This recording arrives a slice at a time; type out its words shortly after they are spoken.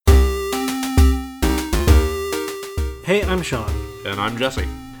Hey, I'm Sean. And I'm Jesse.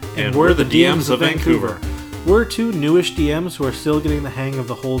 And we're the DMs of Vancouver. We're two newish DMs who are still getting the hang of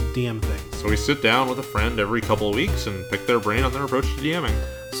the whole DM thing. So we sit down with a friend every couple of weeks and pick their brain on their approach to DMing.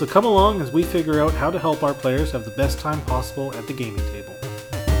 So come along as we figure out how to help our players have the best time possible at the gaming table.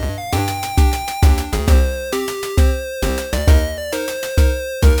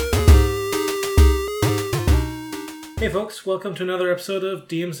 Hey folks, welcome to another episode of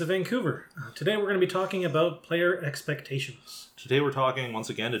DMs of Vancouver. Today we're going to be talking about player expectations. Today we're talking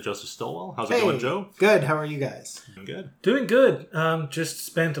once again to Joseph Stillwell. How's it going, Joe? Good. How are you guys? Doing good. Doing good. Just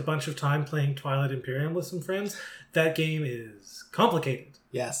spent a bunch of time playing Twilight Imperium with some friends. That game is complicated.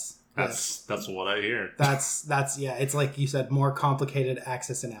 Yes. That's what I hear. That's yeah. It's like you said, more complicated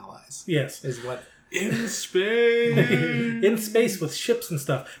Axis and allies. Yes. Is what In space. In space with ships and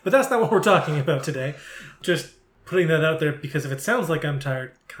stuff. But that's not what we're talking about today. Just putting that out there because if it sounds like I'm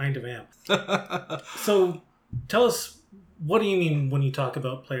tired, kind of am. So tell us, what do you mean when you talk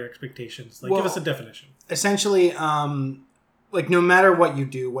about player expectations? Give us a definition. Essentially, like no matter what you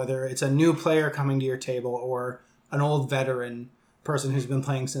do, whether it's a new player coming to your table or an old veteran person who's been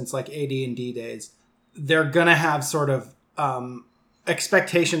playing since like AD&D days, they're gonna have sort of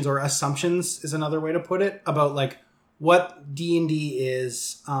expectations or assumptions is another way to put it about like what D&D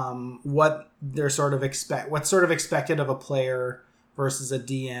is, what they're sort of what's sort of expected of a player versus a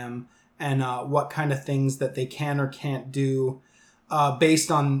DM, and what kind of things that they can or can't do based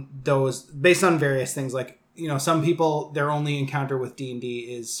on various things. Like, you know, some people, their only encounter with D&D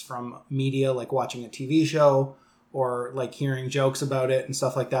is from media, like watching a TV show or like hearing jokes about it and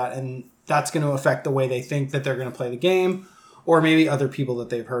stuff like that. And that's going to affect the way they think that they're going to play the game, or maybe other people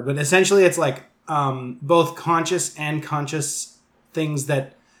that they've heard. But essentially it's like both conscious and conscious things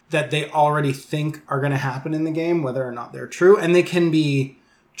that they already think are going to happen in the game, whether or not they're true. And they can be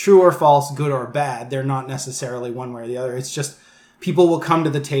true or false, good or bad. They're not necessarily one way or the other. It's just people will come to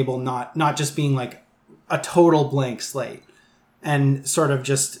the table not just being like a total blank slate, and sort of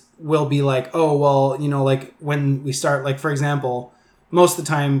just will be like, oh, well, you know, like when we start, like, for example, most of the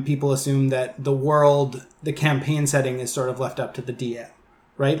time people assume that the campaign setting is sort of left up to the DM,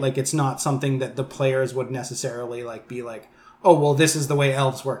 right? Like it's not something that the players would necessarily like be like, oh, well, this is the way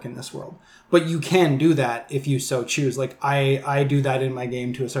elves work in this world. But you can do that if you so choose. Like I do that in my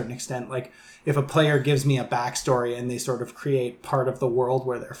game to a certain extent. Like if a player gives me a backstory and they sort of create part of the world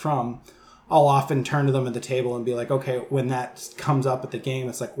where they're from, I'll often turn to them at the table and be like, okay, when that comes up at the game,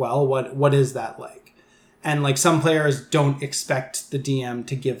 it's like, well, what is that like? And like some players don't expect the DM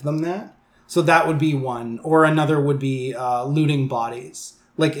to give them that. So that would be one. Or another would be looting bodies.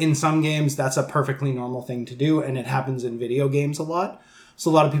 Like in some games, that's a perfectly normal thing to do, and it happens in video games a lot. So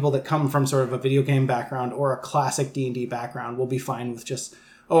a lot of people that come from sort of a video game background or a classic D&D background will be fine with just,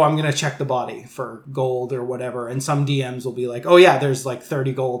 oh, I'm going to check the body for gold or whatever. And some DMs will be like, oh yeah, there's like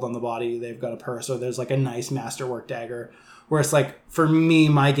 30 gold on the body. They've got a purse, or there's like a nice masterwork dagger. Where it's like, for me,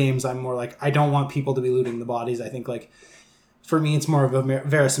 my games, I'm more like, I don't want people to be looting the bodies. I think like, for me, it's more of a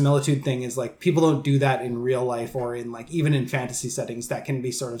verisimilitude thing, is like people don't do that in real life, or in like even in fantasy settings that can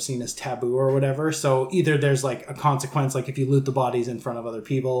be sort of seen as taboo or whatever. So either there's like a consequence, like if you loot the bodies in front of other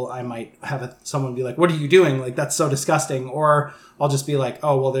people, I might have someone be like, what are you doing? Like, that's so disgusting. Or I'll just be like,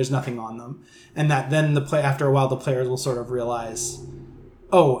 oh, well, there's nothing on them. And that then after a while, the players will sort of realize,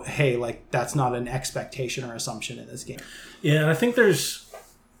 oh, hey, like that's not an expectation or assumption in this game. Yeah, and I think there's,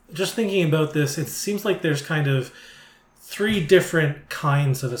 just thinking about this, it seems like there's kind of three different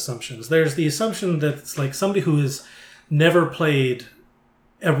kinds of assumptions. There's the assumption that it's like somebody who has never played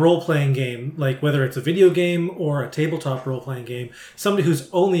a role-playing game, like whether it's a video game or a tabletop role-playing game, somebody whose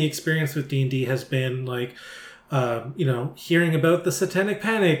only experience with D&D has been like, hearing about the Satanic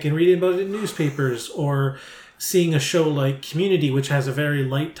Panic and reading about it in newspapers, or seeing a show like Community, which has a very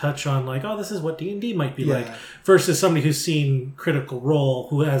light touch on like, oh, this is what D&D might be like, versus somebody who's seen Critical Role,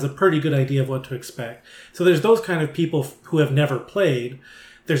 who has a pretty good idea of what to expect. So there's those kind of people who have never played.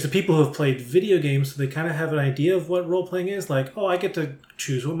 There's the people who have played video games, so they kind of have an idea of what role-playing is, like, oh, I get to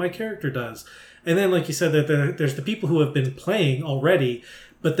choose what my character does. And then, like you said, that there's the people who have been playing already,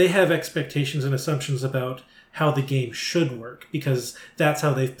 but they have expectations and assumptions about how the game should work, because that's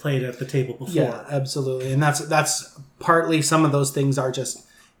how they've played at the table before. Yeah, absolutely. And that's partly, some of those things are just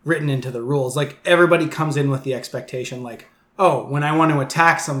written into the rules. Like everybody comes in with the expectation like, oh, when I want to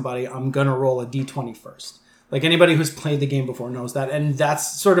attack somebody, I'm going to roll a d20 first. Like anybody who's played the game before knows that. And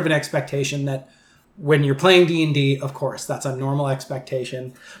that's sort of an expectation that when you're playing D&D, of course, that's a normal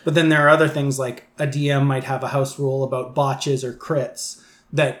expectation. But then there are other things like a DM might have a house rule about botches or crits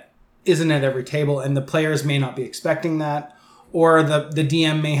that isn't at every table, and the players may not be expecting that, or the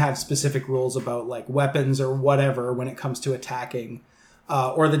DM may have specific rules about like weapons or whatever when it comes to attacking,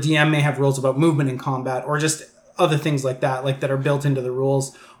 or the DM may have rules about movement in combat, or just other things like that are built into the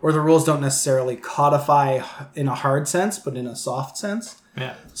rules, or the rules don't necessarily codify in a hard sense, but in a soft sense.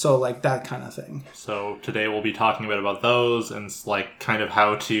 Yeah. So like that kind of thing. So today we'll be talking a bit about those and like kind of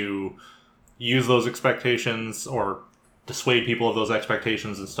how to use those expectations or dissuade people of those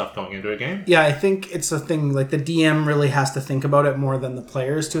expectations and stuff going into a game. Yeah, I think it's a thing, like the DM really has to think about it more than the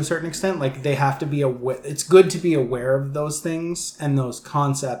players to a certain extent. Like they have to be aware. It's good to be aware of those things and those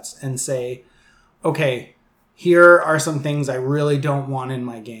concepts and say, okay, here are some things I really don't want in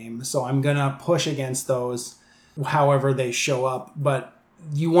my game. So I'm going to push against those however they show up. But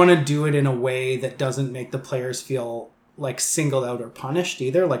you want to do it in a way that doesn't make the players feel like singled out or punished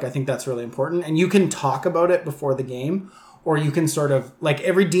either. Like I think that's really important. And you can talk about it before the game, or you can sort of like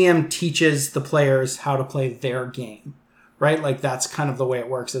every DM teaches the players how to play their game, right? Like that's kind of the way it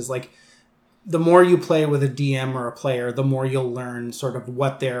works, is like the more you play with a DM or a player, the more you'll learn sort of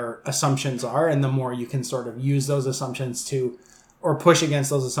what their assumptions are, and the more you can sort of use those assumptions to, or push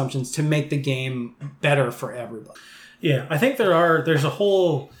against those assumptions to make the game better for everybody. Yeah, I think there's a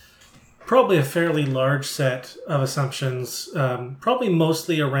whole, probably a fairly large set of assumptions, probably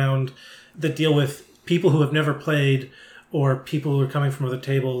mostly around that deal with people who have never played or people who are coming from other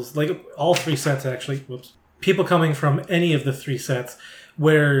tables, like all three sets actually. Whoops. People coming from any of the three sets,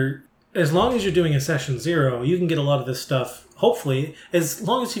 where as long as you're doing a session 0, you can get a lot of this stuff, hopefully, as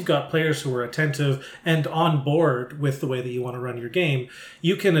long as you've got players who are attentive and on board with the way that you want to run your game,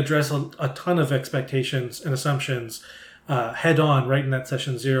 you can address a ton of expectations and assumptions head on right in that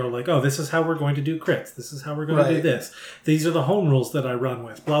session 0. Like, oh, this is how we're going to do crits. This is how we're going to do this. These are the home rules that I run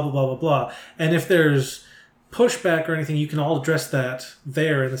with, blah, blah, blah, blah, blah. And if there's pushback or anything, you can all address that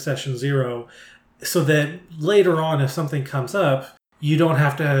there in the session 0, so that later on, if something comes up, you don't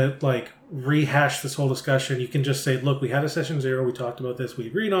have to like rehash this whole discussion. You can just say, look, we had a session 0, we talked about this, we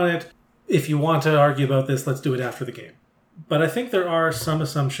agreed on it. If you want to argue about this, let's do it after the game. But I think there are some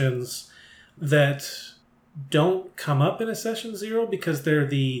assumptions that don't come up in a session 0 because they're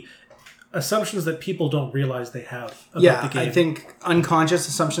the assumptions that people don't realize they have about the game. I think unconscious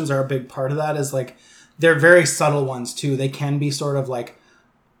assumptions are a big part of that. Is like they're very subtle ones too. They can be sort of like,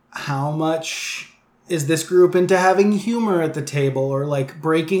 how much is this group into having humor at the table, or like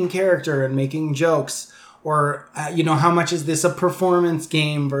breaking character and making jokes, or how much is this a performance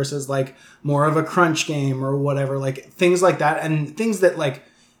game versus like more of a crunch game or whatever, like things like that. And things that like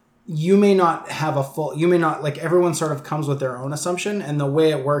you may not like, everyone sort of comes with their own assumption, and the way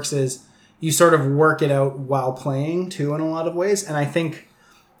it works is you sort of work it out while playing too in a lot of ways. And I think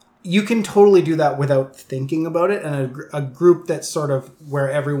you can totally do that without thinking about it. And a group that's sort of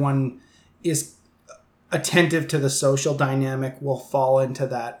where everyone is attentive to the social dynamic will fall into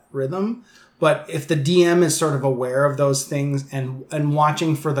that rhythm. But if the DM is sort of aware of those things and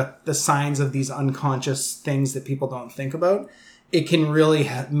watching for the signs of these unconscious things that people don't think about, it can really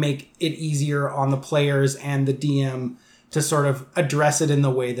make it easier on the players and the DM to sort of address it in the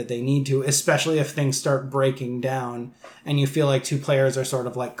way that they need to, especially if things start breaking down and you feel like two players are sort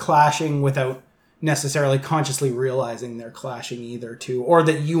of like clashing without necessarily consciously realizing they're clashing either too, or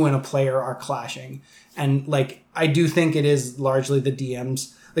that you and a player are clashing. And like, I do think it is largely the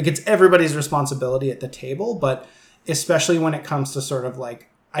DM's, like it's everybody's responsibility at the table, but especially when it comes to sort of like,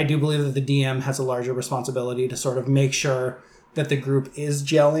 I do believe that the DM has a larger responsibility to sort of make sure that the group is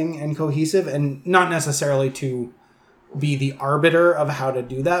gelling and cohesive, and not necessarily to be the arbiter of how to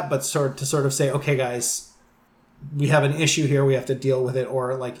do that, but sort of say, okay guys, we have an issue here, we have to deal with it,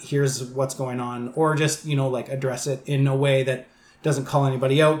 or like, here's what's going on, or just, like address it in a way that doesn't call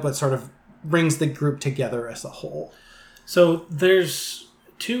anybody out, but sort of brings the group together as a whole. So there's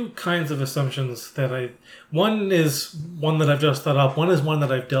two kinds of assumptions that one is one that I've just thought up, one is one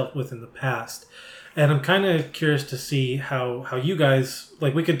that I've dealt with in the past. And I'm kind of curious to see how you guys,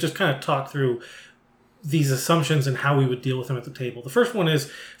 like, we could just kind of talk through these assumptions and how we would deal with them at the table. The first one is,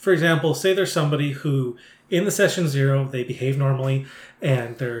 for example, say there's somebody who in the session 0, they behave normally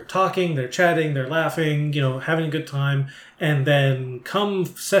and they're talking, they're chatting, they're laughing, having a good time. And then come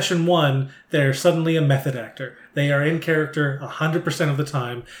session 1, they're suddenly a method actor. They are in character 100% of the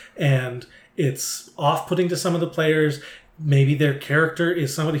time, and it's off-putting to some of the players. Maybe their character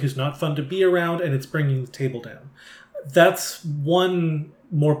is somebody who's not fun to be around, and it's bringing the table down. That's one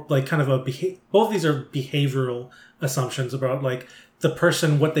more like kind of both of these are behavioral assumptions about like the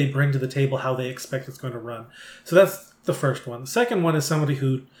person, what they bring to the table, how they expect it's going to run. So that's the first one. The second one is somebody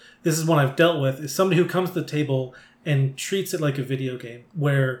who, this is one I've dealt with, is somebody who comes to the table and treats it like a video game,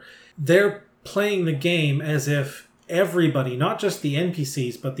 where they're playing the game as if everybody, not just the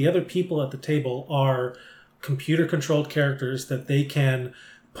NPCs, but the other people at the table are computer-controlled characters that they can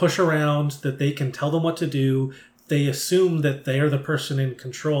push around, that they can tell them what to do. They assume that they are the person in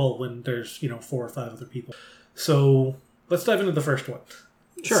control when there's, 4 or 5 other people. So let's dive into the first one.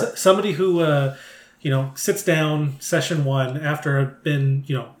 Sure. Somebody who, sits down session 1 after been,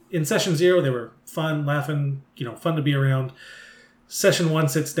 in session 0, they were fun, laughing, fun to be around. Session 1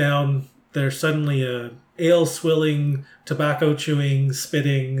 sits down, they're suddenly a ale swilling, tobacco chewing,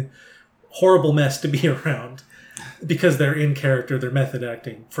 spitting, horrible mess to be around because they're in character, they're method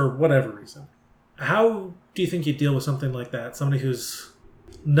acting for whatever reason. How do you think you deal with something like that? Somebody who's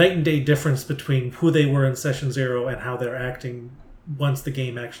night and day difference between who they were in session 0 and how they're acting once the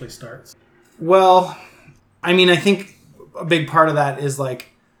game actually starts. Well, I mean, I think a big part of that is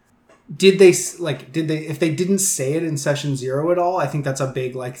did they if they didn't say it in session 0 at all, I think that's a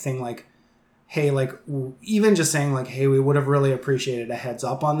big thing, hey, even just saying hey, we would have really appreciated a heads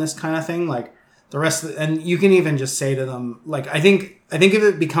up on this kind of thing, the rest of and you can even just say to them, I think if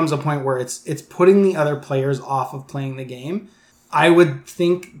it becomes a point where it's putting the other players off of playing the game, I would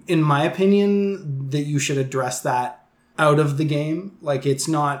think, in my opinion, that you should address that out of the game. It's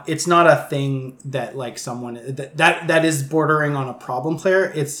not a thing that someone that is bordering on a problem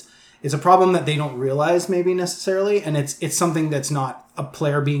player. It's a problem that they don't realize maybe necessarily, and it's something that's not a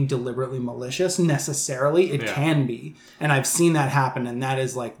player being deliberately malicious necessarily. It can be, and I've seen that happen, and that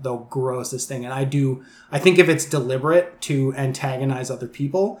is the grossest thing. And I think if it's deliberate to antagonize other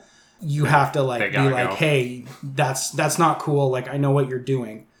people, you have to hey, that's not cool. I know what you're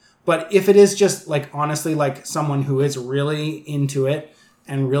doing. But if it is just honestly someone who is really into it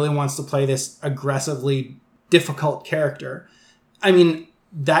and really wants to play this aggressively difficult character, I mean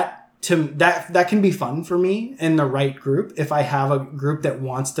that can be fun for me in the right group if I have a group that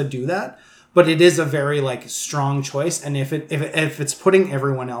wants to do that. But it is a very strong choice, and if it's putting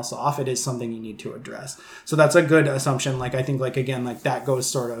everyone else off, it is something you need to address. So that's a good assumption. I think again that goes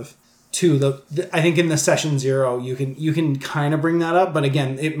sort of to the I think in the session 0 you can kind of bring that up, but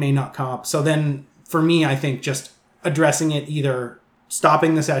again it may not come up. So then for me, I think just addressing it, either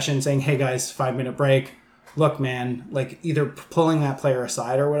stopping the session, saying, hey guys, 5-minute break, look man, either pulling that player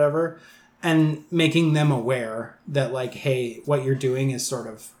aside or whatever, and making them aware that hey, what you're doing is sort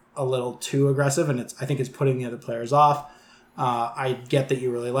of a little too aggressive, and I think it's putting the other players off. I get that you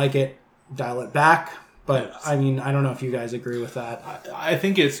really like it, dial it back. But I mean, I don't know if you guys agree with that. I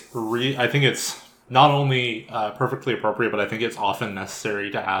think it's not only perfectly appropriate, but I think it's often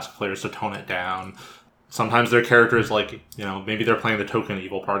necessary to ask players to tone it down. Sometimes their character is maybe they're playing the token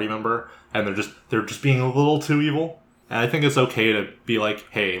evil party member, and they're just being a little too evil. And I think it's okay to be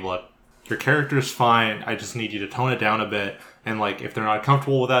hey, look, your character's fine. I just need you to tone it down a bit. And if they're not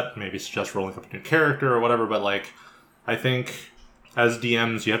comfortable with that, maybe suggest rolling up a new character or whatever. But I think as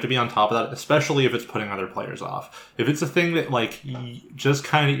DMs, you have to be on top of that, especially if it's putting other players off. If it's a thing that just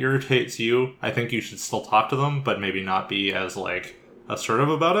kind of irritates you, I think you should still talk to them, but maybe not be as assertive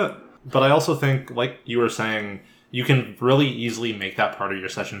about it. But I also think, like you were saying, you can really easily make that part of your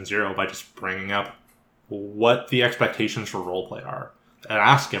session 0 by just bringing up what the expectations for roleplay are and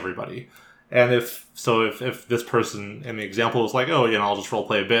ask everybody. And if this person in the example is I'll just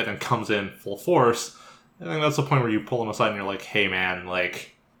roleplay a bit and comes in full force, I think that's the point where you pull them aside and you're hey man,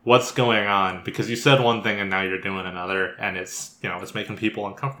 what's going on? Because you said one thing and now you're doing another, and it's making people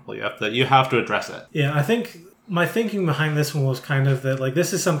uncomfortable. You have to address it. Yeah, I think my thinking behind this one was kind of that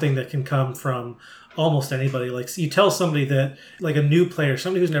this is something that can come from almost anybody. You tell somebody that a new player,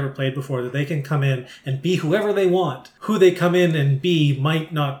 somebody who's never played before, that they can come in and be whoever they want. Who they come in and be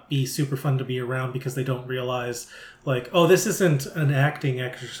might not be super fun to be around because they don't realize this isn't an acting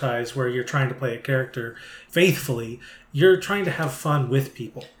exercise where you're trying to play a character faithfully. You're trying to have fun with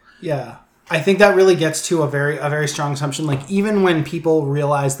people. Yeah. I think that really gets to a very strong assumption. Even when people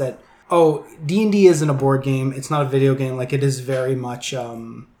realize that, D&D isn't a board game, it's not a video game, it is very much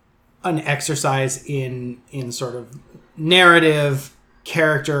an exercise in sort of narrative,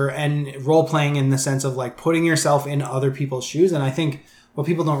 character, and role-playing in the sense of putting yourself in other people's shoes. And I think what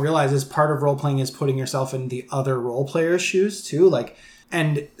people don't realize is part of role-playing is putting yourself in the other role player's shoes too.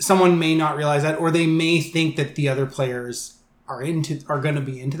 And someone may not realize that, or they may think that the other players are going to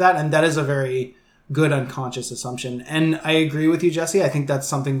be into that. And that is a very good unconscious assumption. And I agree with you, Jesse. I think that's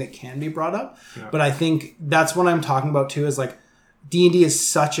something that can be brought up. Yeah. But I think that's what I'm talking about too, is D&D is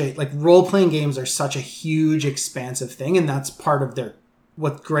such a, role-playing games are such a huge, expansive thing. And that's part of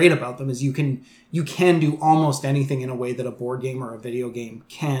what's great about them is you can do almost anything in a way that a board game or a video game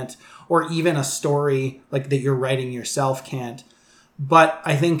can't, or even a story that you're writing yourself can't. But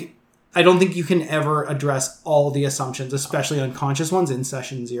I think I don't think you can ever address all the assumptions, especially unconscious ones, in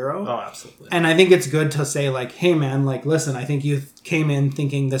session 0. Oh, absolutely. And I think it's good to say, like, hey, man, like, listen, I think you came in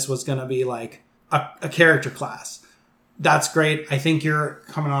thinking this was going to be, like, a character class. That's great. I think you're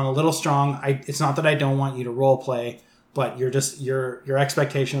coming on a little strong. It's not that I don't want you to role play, but you're just, your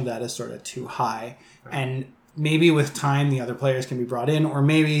expectation of that is sort of too high. Right. And maybe with time, the other players can be brought in, or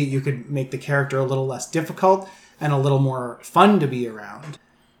maybe you could make the character a little less difficult and a little more fun to be around.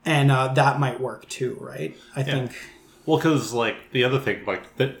 And that might work too, right? I think. Well, because like the other thing,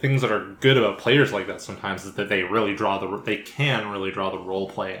 like the things that are good about players like that sometimes is that they can really draw the role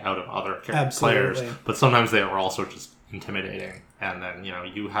play out of other players, but sometimes they are also just intimidating. And then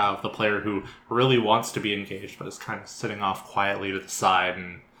you have the player who really wants to be engaged, but is kind of sitting off quietly to the side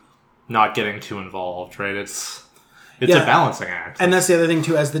and not getting too involved, right? It's a balancing act. And that's the other thing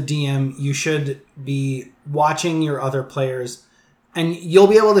too. As the DM, you should be watching your other players. And you'll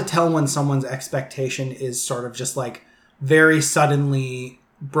be able to tell when someone's expectation is sort of just like very suddenly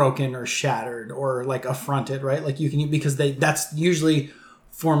broken or shattered or like affronted, right? Like you can, because that's usually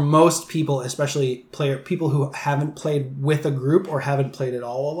for most people, especially people who haven't played with a group or haven't played at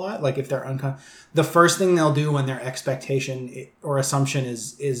all a lot. Like if they're the first thing they'll do when their expectation or assumption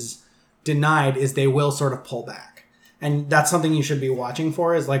is denied is they will sort of pull back. And that's something you should be watching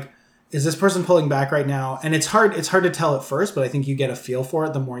for, is like, is this person pulling back right now? And it's hard to tell at first, but I think you get a feel for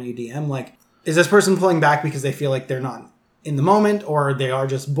it the more you DM. Like, is this person pulling back because they feel like they're not in the moment, or they are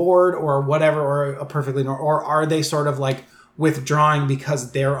just bored, or whatever, or a perfectly normal, or are they sort of like withdrawing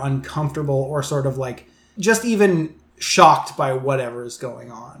because they're uncomfortable, or sort of like just even shocked by whatever is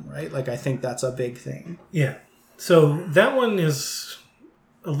going on, right? Like, I think that's a big thing. Yeah. So that one is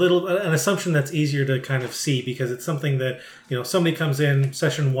an assumption that's easier to kind of see, because it's something that, somebody comes in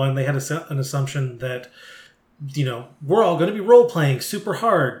session 1, they had an assumption that, we're all going to be role-playing super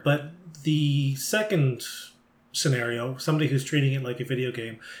hard. But the second scenario, somebody who's treating it like a video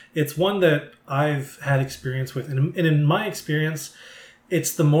game, it's one that I've had experience with. And in my experience,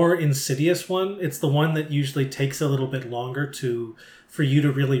 it's the more insidious one. It's the one that usually takes a little bit longer for you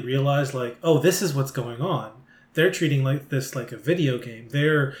to really realize, like, oh, this is what's going on. They're treating this like a video game.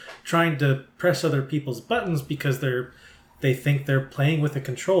 They're trying to press other people's buttons because they think they're playing with a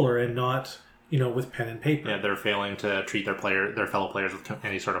controller and not, with pen and paper. Yeah, they're failing to treat their fellow players with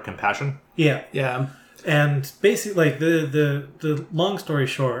any sort of compassion. Yeah. Yeah. And basically, like the long story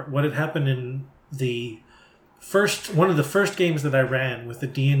short, what had happened in one of the first games that I ran with the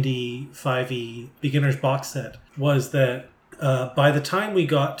D&D 5e beginner's box set was that by the time we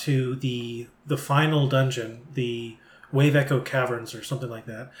got to the final dungeon, the Wave Echo Caverns or something like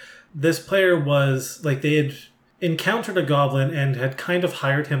that, this player was like, they had encountered a goblin and had kind of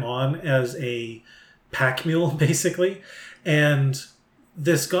hired him on as a pack mule, basically. And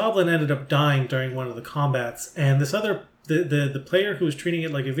this goblin ended up dying during one of the combats, and this other the player who was treating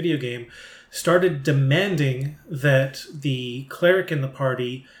it like a video game started demanding that the cleric in the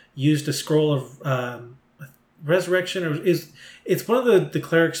party used a scroll of resurrection, or it's one of the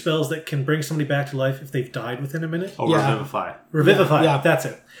cleric spells that can bring somebody back to life if they've died within a minute. Oh, yeah. Revivify. Revivify, yeah. That's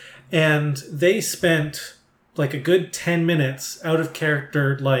it. And they spent like a good 10 minutes out of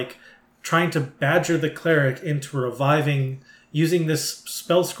character, like trying to badger the cleric into using this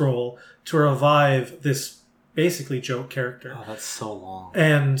spell scroll to revive this basically joke character. Oh, that's so long.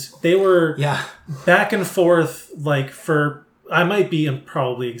 And they were back and forth, like, for, I might be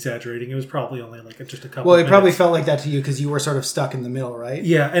probably exaggerating. It was probably only like just a couple. Well, it minutes. Probably felt like that to you because you were sort of stuck in the middle, right?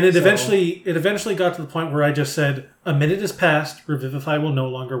 Yeah, and it eventually got to the point where I just said, a minute has passed, Revivify will no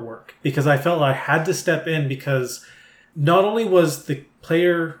longer work, because I felt I had to step in, because not only was the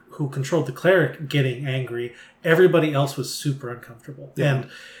player who controlled the cleric getting angry, everybody else was super uncomfortable. Yeah. And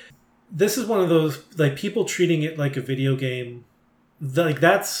this is one of those, like, people treating it like a video game. Like,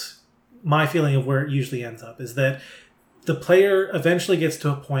 that's my feeling of where it usually ends up, is that the player eventually gets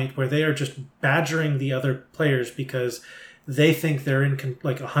to a point where they are just badgering the other players because they think they're in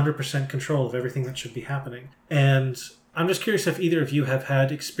 100% control of everything that should be happening. And I'm just curious if either of you have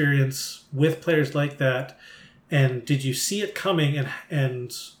had experience with players like that, and did you see it coming,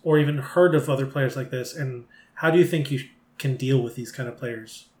 and or even heard of other players like this, and how do you think you can deal with these kind of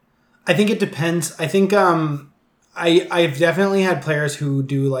players? I think it depends. I think I've definitely had players who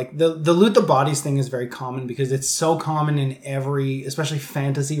do, like, the loot the bodies thing is very common, because it's so common in every, especially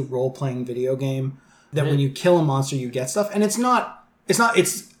fantasy role-playing video game, that when you kill a monster, you get stuff. And it's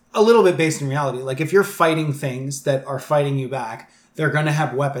a little bit based in reality. Like, if you're fighting things that are fighting you back, they're going to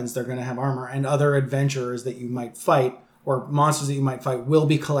have weapons, they're going to have armor, and other adventurers that you might fight, or monsters that you might fight, will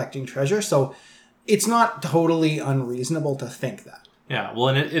be collecting treasure. So it's not totally unreasonable to think that. Yeah, well,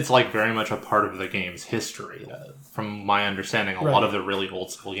 and it's like very much a part of the game's history. From my understanding, a lot of the really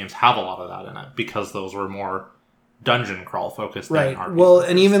old school games have a lot of that in it because those were more dungeon crawl focused than RPG. Well,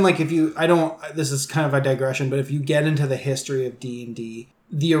 and even like if you, this is kind of a digression, but if you get into the history of D&D,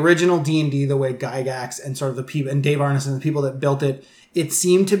 the original D&D, the way Gygax and sort of the people, and Dave Arneson and the people that built it, it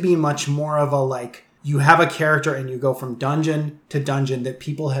seemed to be much more of a like, you have a character and you go from dungeon to dungeon that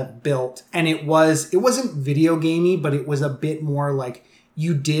people have built. And it wasn't video gamey, but it was a bit more like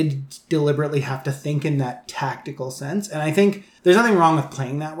you did deliberately have to think in that tactical sense. And I think there's nothing wrong with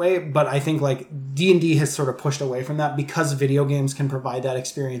playing that way, but I think like D&D has sort of pushed away from that because video games can provide that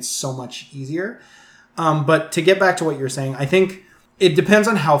experience so much easier. But to get back to what you're saying, I think it depends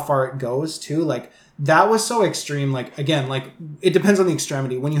on how far it goes too. Like, that was so extreme. Like, again, like it depends on the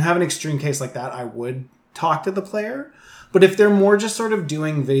extremity. When you have an extreme case like that, I would talk to the player. But if they're more just sort of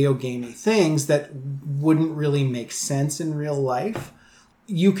doing video gamey things that wouldn't really make sense in real life,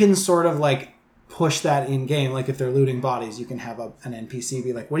 you can sort of like push that in game. Like if they're looting bodies, you can have an NPC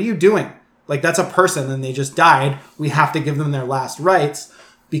be like, what are you doing? Like, that's a person and they just died. We have to give them their last rites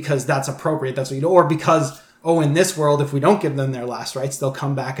because that's appropriate. That's what you do. Or because, in this world, if we don't give them their last rites, they'll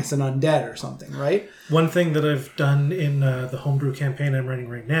come back as an undead or something, right? One thing that I've done in the homebrew campaign I'm running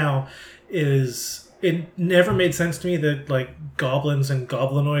right now is it never made sense to me that like goblins and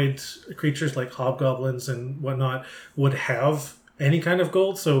goblinoid creatures like hobgoblins and whatnot would have any kind of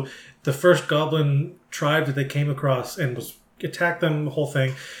gold. So the first goblin tribe that they came across and attacked them, the whole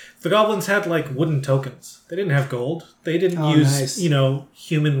thing, the goblins had like wooden tokens. They didn't have gold. They didn't use,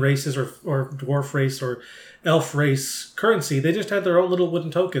 human races or dwarf race or elf race currency. They just had their own little wooden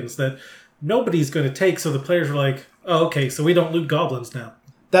tokens that nobody's going to take. So the players were like, oh, okay, so we don't loot goblins now.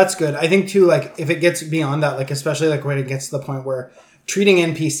 That's good. I think too, like if it gets beyond that, like especially like when it gets to the point where treating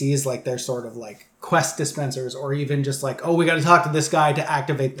NPCs like they're sort of like quest dispensers, or even just like, we got to talk to this guy to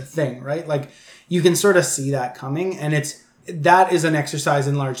activate the thing, right? Like you can sort of see that coming, and that is an exercise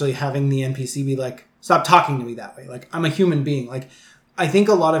in largely having the NPC be like, stop talking to me that way. Like, I'm a human being. Like, I think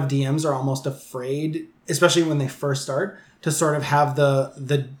a lot of DMs are almost afraid, especially when they first start, to sort of have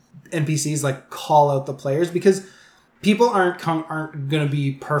the NPCs like call out the players, because people aren't going to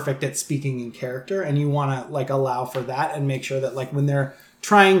be perfect at speaking in character, and you want to like allow for that and make sure that like when they're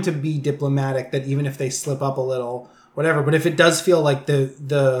trying to be diplomatic, that even if they slip up a little, whatever. But if it does feel like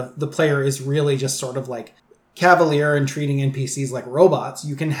the player is really just sort of like cavalier and treating NPCs like robots,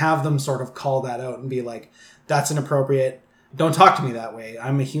 you can have them sort of call that out and be like, that's inappropriate. Don't talk to me that way.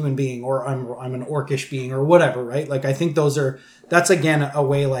 I'm a human being, or I'm an orcish being, or whatever, right? Like, I think that's again a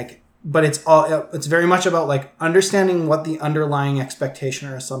way like, but it's very much about like understanding what the underlying expectation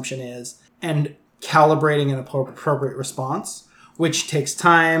or assumption is and calibrating an appropriate response, which takes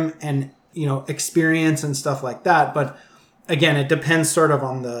time and, experience and stuff like that. But again, it depends sort of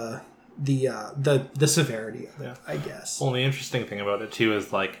on the severity of it, I guess. Well, the interesting thing about it too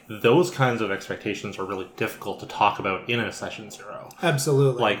is like those kinds of expectations are really difficult to talk about in a session 0.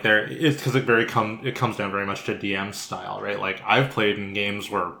 Absolutely. Like it's because it comes down very much to DM style, right? Like I've played in games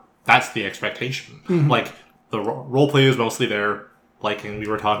where that's the expectation. Mm-hmm. Like the role play is mostly there, like we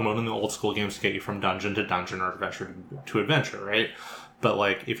were talking about in the old school games, to get you from dungeon to dungeon or adventure to adventure, right? But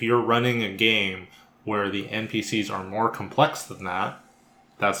like if you're running a game where the NPCs are more complex than that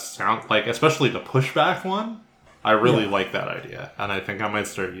sounds like, especially the pushback one, I really like that idea, and I think I might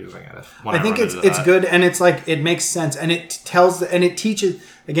start using it. I think it's good, and it's like it makes sense, and it teaches.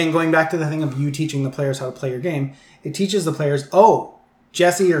 Again, going back to the thing of you teaching the players how to play your game, it teaches the players.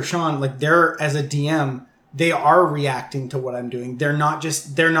 Jesse or Sean, like they're as a DM, they are reacting to what I'm doing. They're not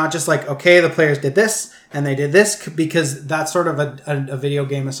just like, okay, the players did this and they did this, because that's sort of a video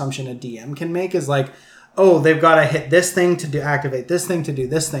game assumption a DM can make, is like, they've got to hit this thing to activate this thing to do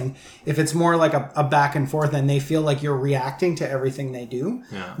this thing. If it's more like a back and forth and they feel like you're reacting to everything they do,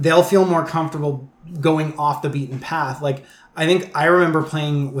 they'll feel more comfortable going off the beaten path. Like, I think I remember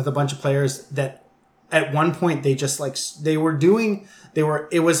playing with a bunch of players that at one point they just like,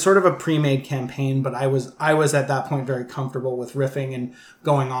 it was sort of a pre-made campaign, but I was at that point very comfortable with riffing and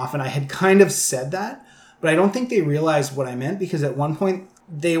going off, and I had kind of said that, but I don't think they realized what I meant, because at one point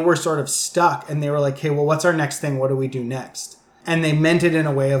they were sort of stuck and they were like, hey, well, what's our next thing? What do we do next? And they meant it in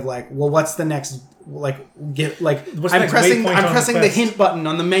a way of like, well, what's the next, like, I'm pressing the hint button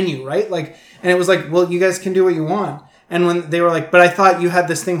on the menu, right? Like, and it was like, well, you guys can do what you want. And when they were like, but I thought you had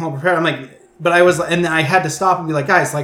this thing all prepared, I'm like, but I was, and I had to stop and be like, guys, like,